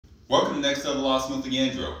Welcome to Next Level Awesome with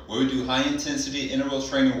Leandro, where we do high intensity interval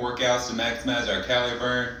training workouts to maximize our calorie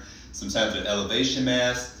burn, sometimes with elevation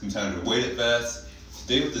mass, sometimes with weighted vests,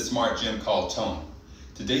 today with the smart gym called Tonal.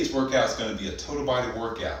 Today's workout is going to be a total body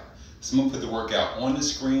workout. So I'm going to put the workout on the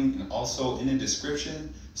screen and also in the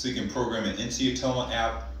description so you can program it into your Tonal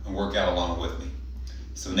app and work out along with me.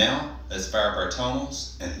 So now, let's fire up our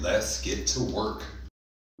tonals and let's get to work.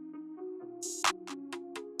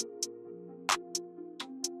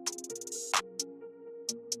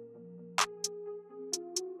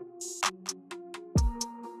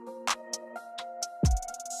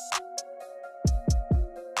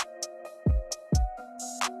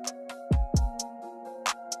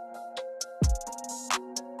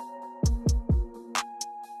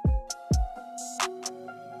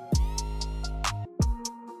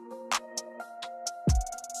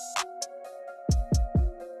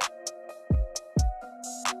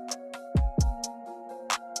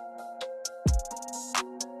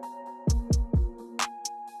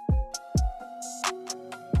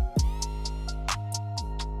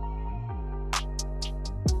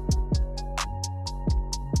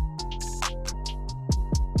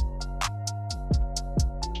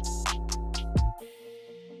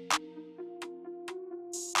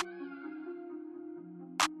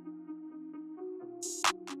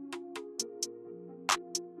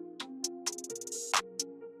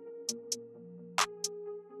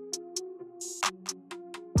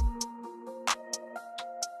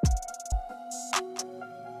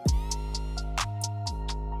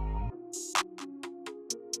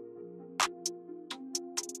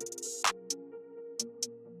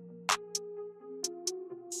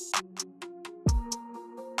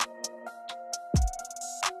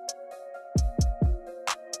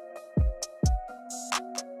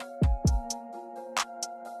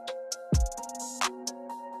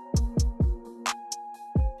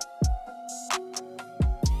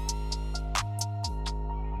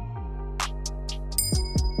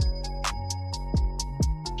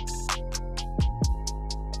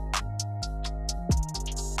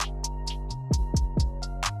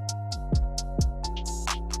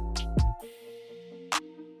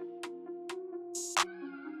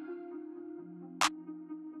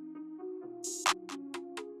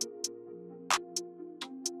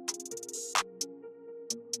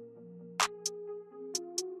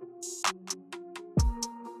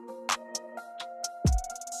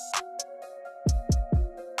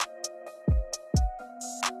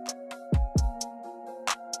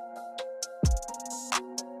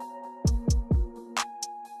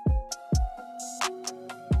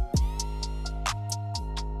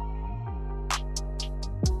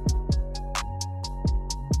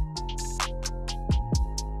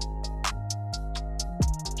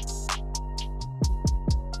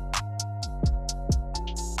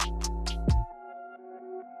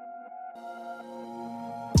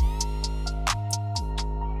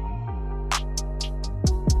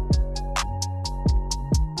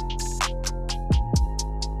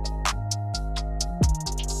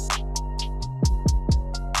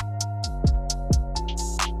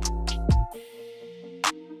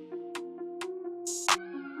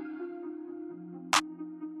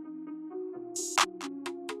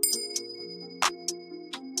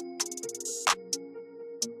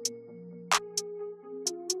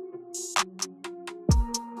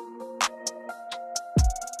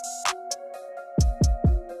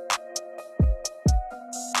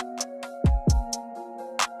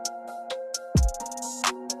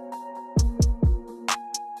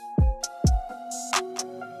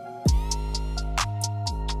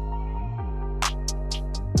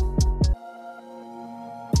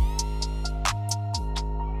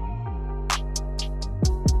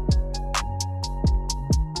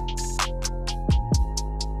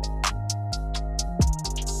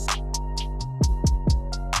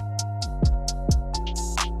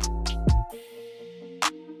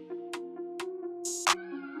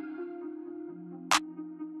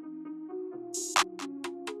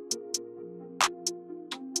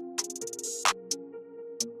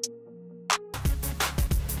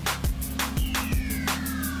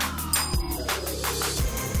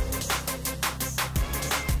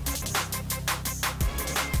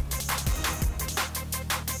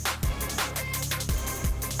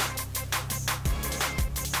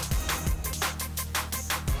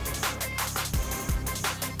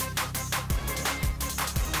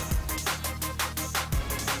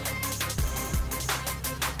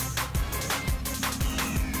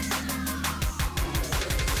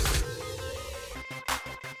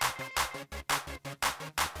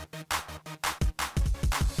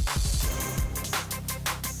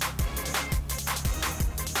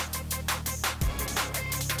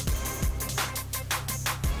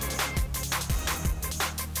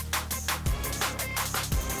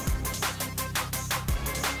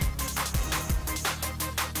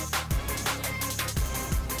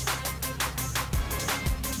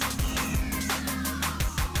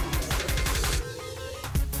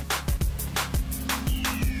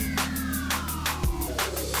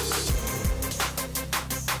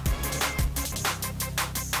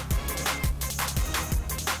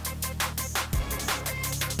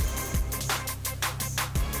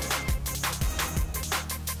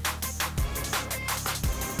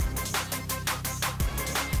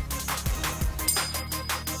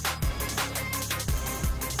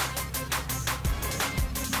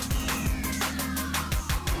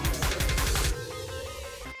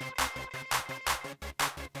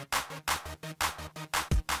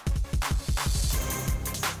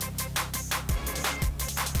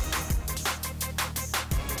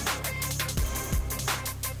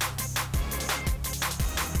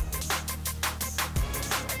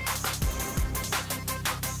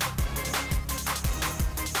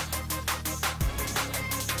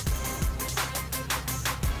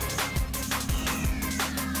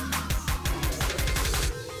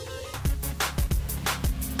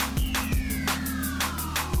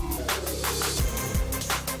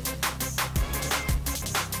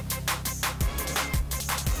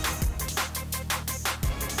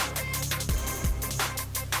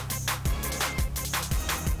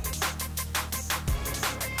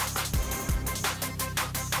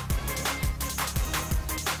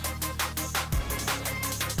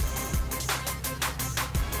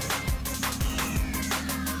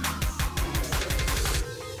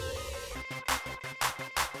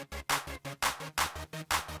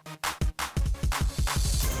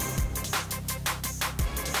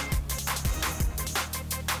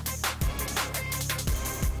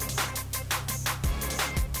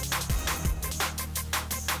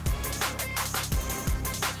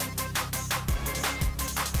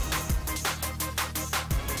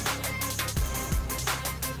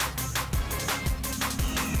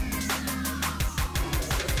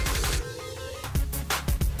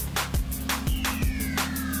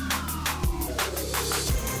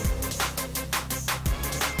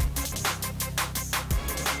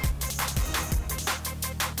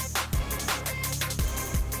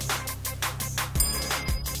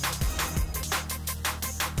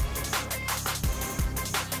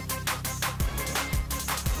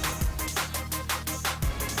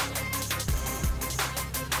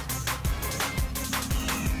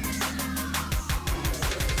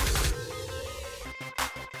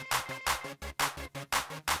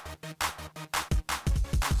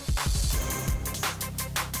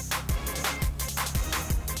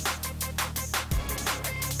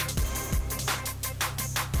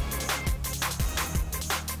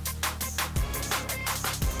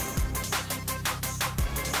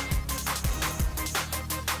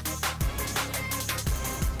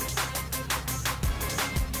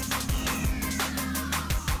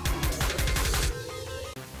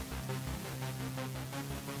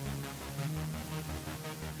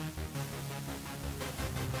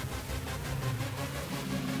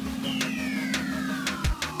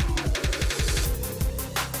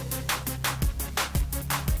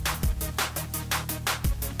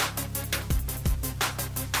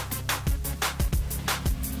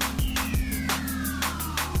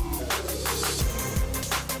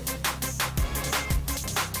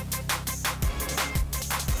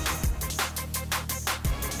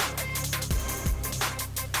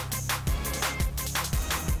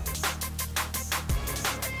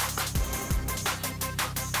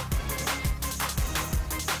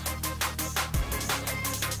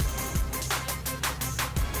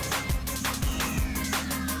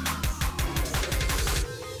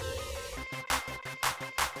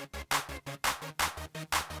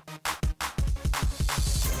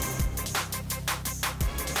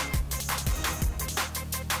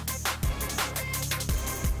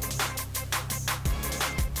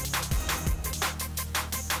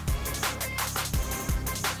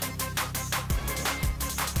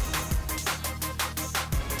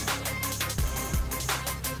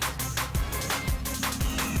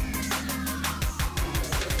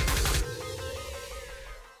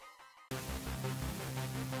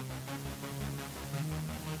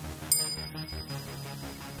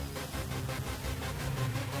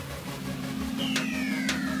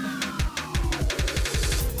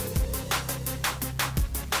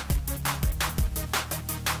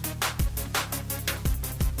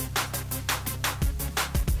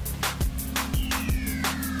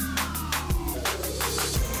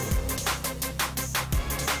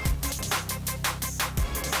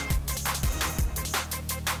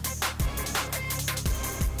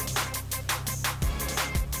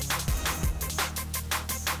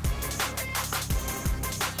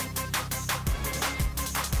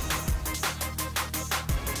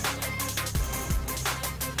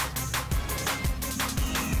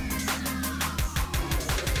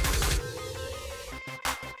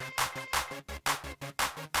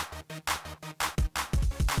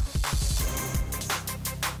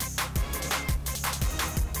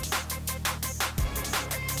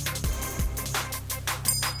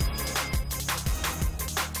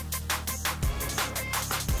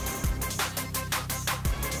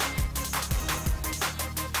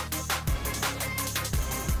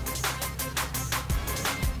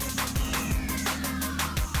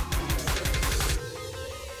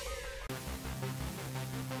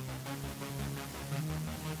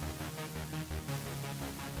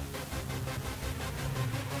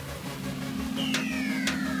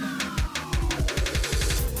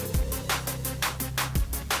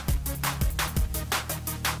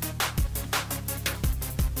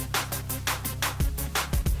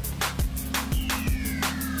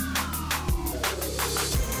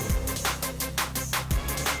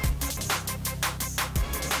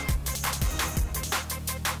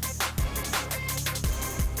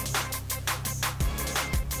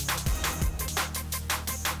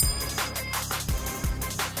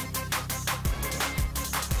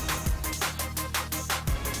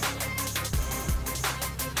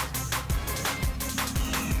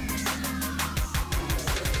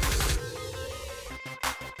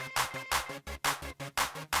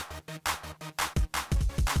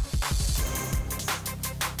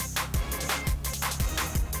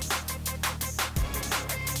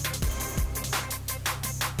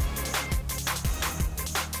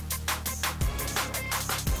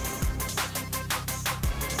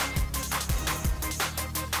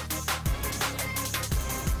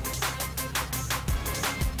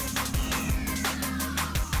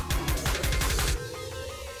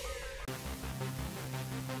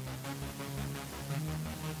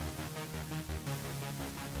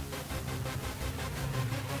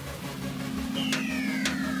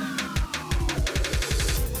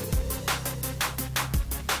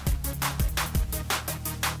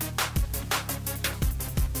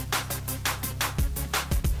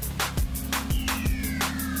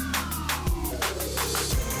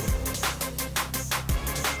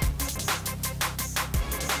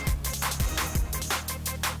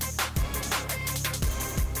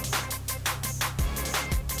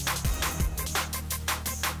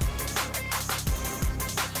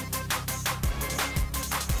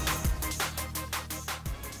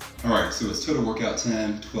 All right, so it's total workout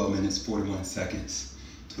time, 12 minutes, 41 seconds.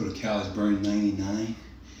 Total calories burned, 99.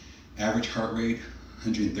 Average heart rate,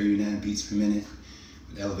 139 beats per minute.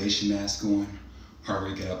 With elevation mask going, heart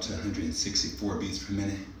rate got up to 164 beats per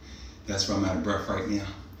minute. That's why I'm out of breath right now.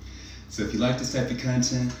 So if you like this type of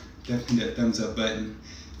content, definitely hit that thumbs up button.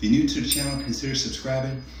 If you're new to the channel, consider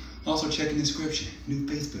subscribing. Also check in the description, new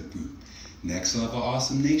Facebook group, Next Level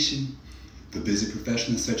Awesome Nation. For busy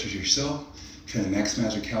professionals such as yourself, trying to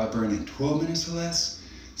maximize your calorie burn in 12 minutes or less,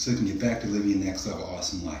 so you can get back to living your next level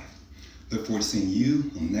awesome life. Look forward to seeing you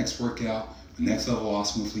on the next workout with Next Level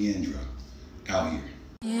Awesome with Leandro. Out here.